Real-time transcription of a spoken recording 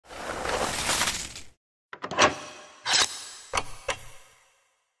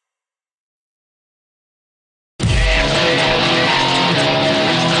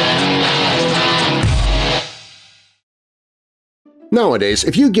Nowadays,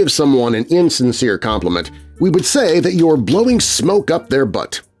 if you give someone an insincere compliment, we would say that you're blowing smoke up their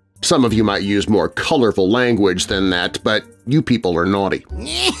butt. Some of you might use more colorful language than that, but you people are naughty.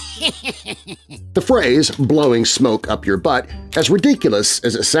 The phrase, blowing smoke up your butt, as ridiculous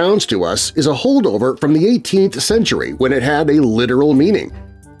as it sounds to us, is a holdover from the 18th century when it had a literal meaning.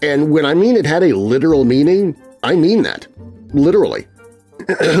 And when I mean it had a literal meaning, I mean that. Literally.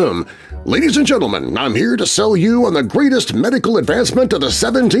 Ladies and gentlemen, I'm here to sell you on the greatest medical advancement of the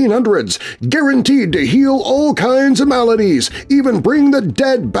 1700s, guaranteed to heal all kinds of maladies, even bring the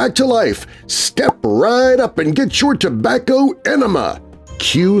dead back to life. Step right up and get your tobacco enema.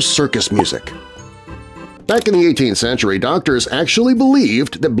 Cue circus music. Back in the 18th century, doctors actually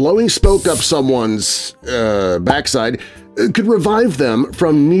believed that blowing smoke up someone's backside could revive them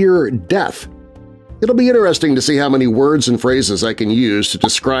from near death. It'll be interesting to see how many words and phrases I can use to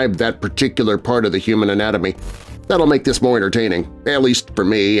describe that particular part of the human anatomy. That'll make this more entertaining, at least for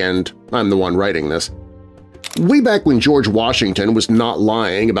me, and I'm the one writing this. Way back when George Washington was not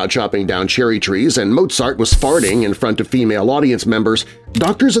lying about chopping down cherry trees and Mozart was farting in front of female audience members,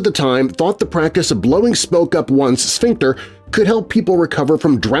 doctors at the time thought the practice of blowing smoke up one's sphincter could help people recover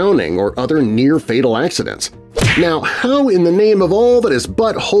from drowning or other near-fatal accidents. Now, how in the name of all that is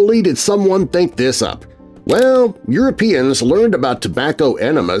butt-holy did someone think this up? Well, Europeans learned about tobacco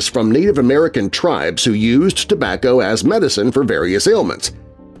enemas from Native American tribes who used tobacco as medicine for various ailments.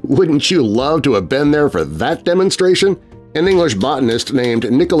 Wouldn't you love to have been there for that demonstration? An English botanist named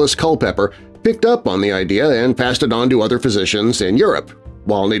Nicholas Culpeper picked up on the idea and passed it on to other physicians in Europe,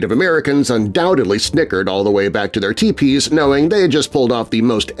 while Native Americans undoubtedly snickered all the way back to their teepees knowing they had just pulled off the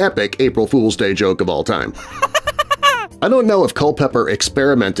most epic April Fool's Day joke of all time. I don't know if Culpeper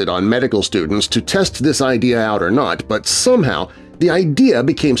experimented on medical students to test this idea out or not, but somehow the idea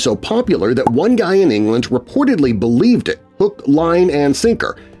became so popular that one guy in England reportedly believed it, hook, line, and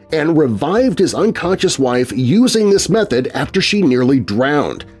sinker, and revived his unconscious wife using this method after she nearly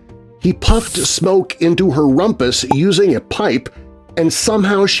drowned. He puffed smoke into her rumpus using a pipe, and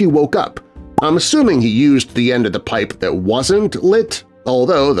somehow she woke up. I'm assuming he used the end of the pipe that wasn't lit,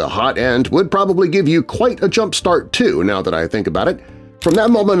 although the hot end would probably give you quite a jump start too, now that I think about it. From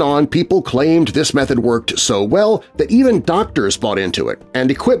that moment on, people claimed this method worked so well that even doctors bought into it, and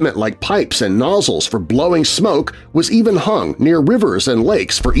equipment like pipes and nozzles for blowing smoke was even hung near rivers and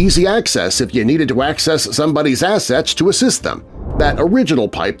lakes for easy access if you needed to access somebody's assets to assist them. That original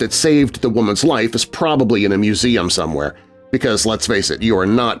pipe that saved the woman's life is probably in a museum somewhere, because let's face it, you are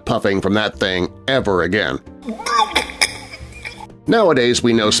not puffing from that thing ever again. Nowadays,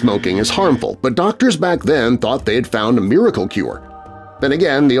 we know smoking is harmful, but doctors back then thought they had found a miracle cure. Then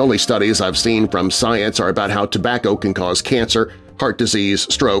again, the only studies I've seen from science are about how tobacco can cause cancer, heart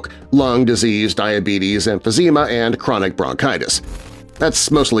disease, stroke, lung disease, diabetes, emphysema, and chronic bronchitis.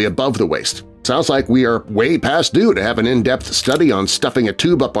 That's mostly above the waist. Sounds like we are way past due to have an in-depth study on stuffing a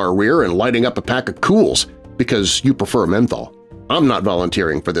tube up our rear and lighting up a pack of Cools because you prefer menthol. I'm not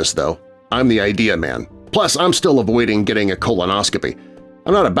volunteering for this, though. I'm the idea man. Plus, I'm still avoiding getting a colonoscopy.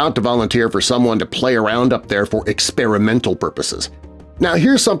 I'm not about to volunteer for someone to play around up there for experimental purposes. Now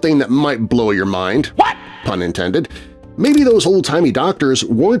here's something that might blow your mind. What? Pun intended. Maybe those old-timey doctors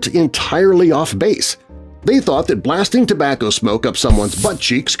weren't entirely off base. They thought that blasting tobacco smoke up someone's butt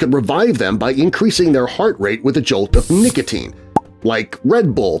cheeks could revive them by increasing their heart rate with a jolt of nicotine, like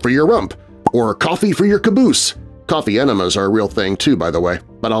Red Bull for your rump or coffee for your caboose. Coffee enemas are a real thing too, by the way,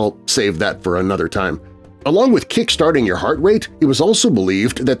 but I'll save that for another time. Along with kickstarting your heart rate, it was also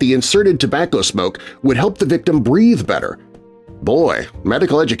believed that the inserted tobacco smoke would help the victim breathe better. Boy,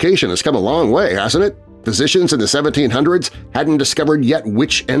 medical education has come a long way, hasn't it? Physicians in the 1700s hadn't discovered yet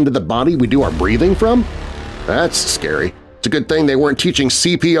which end of the body we do our breathing from? That's scary. It's a good thing they weren't teaching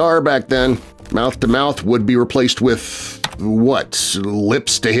CPR back then. Mouth-to-mouth would be replaced with… what?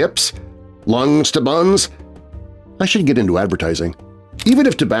 Lips to hips? Lungs to buns? I should get into advertising. Even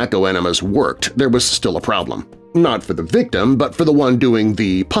if tobacco enemas worked, there was still a problem. Not for the victim, but for the one doing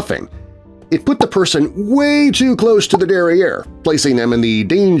the puffing. It put the person way too close to the derriere, placing them in the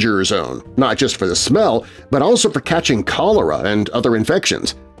danger zone, not just for the smell, but also for catching cholera and other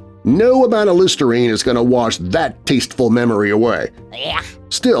infections. No amount of Listerine is going to wash that tasteful memory away.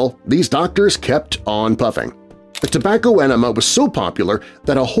 Still, these doctors kept on puffing. The tobacco enema was so popular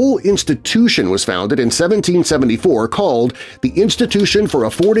that a whole institution was founded in 1774 called the Institution for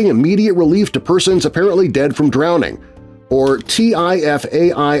Affording Immediate Relief to Persons Apparently Dead from Drowning, or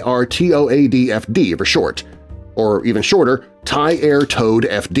TIFAIRTOADFD for short, or even shorter, Tie Air Toad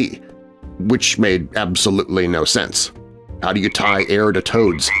FD, which made absolutely no sense. How do you tie air to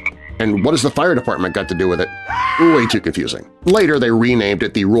toads? And what has the fire department got to do with it? Way too confusing. Later, they renamed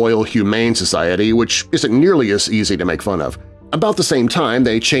it the Royal Humane Society, which isn't nearly as easy to make fun of. About the same time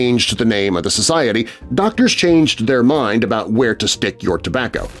they changed the name of the society, doctors changed their mind about where to stick your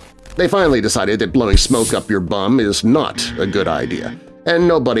tobacco. They finally decided that blowing smoke up your bum is not a good idea, and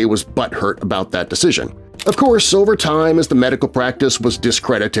nobody was butthurt about that decision. Of course, over time, as the medical practice was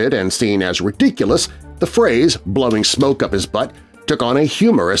discredited and seen as ridiculous, the phrase "blowing smoke up his butt" took on a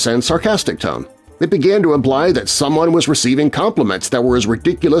humorous and sarcastic tone. It began to imply that someone was receiving compliments that were as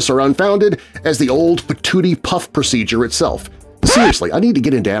ridiculous or unfounded as the old patootie puff procedure itself. Seriously, I need to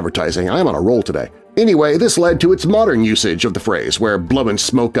get into advertising. I'm on a roll today. Anyway, this led to its modern usage of the phrase, where blowing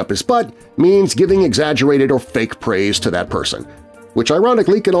smoke up his butt means giving exaggerated or fake praise to that person, which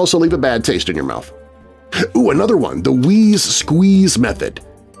ironically can also leave a bad taste in your mouth. Ooh, another one, the wheeze-squeeze method.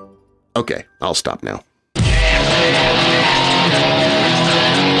 Okay, I'll stop now.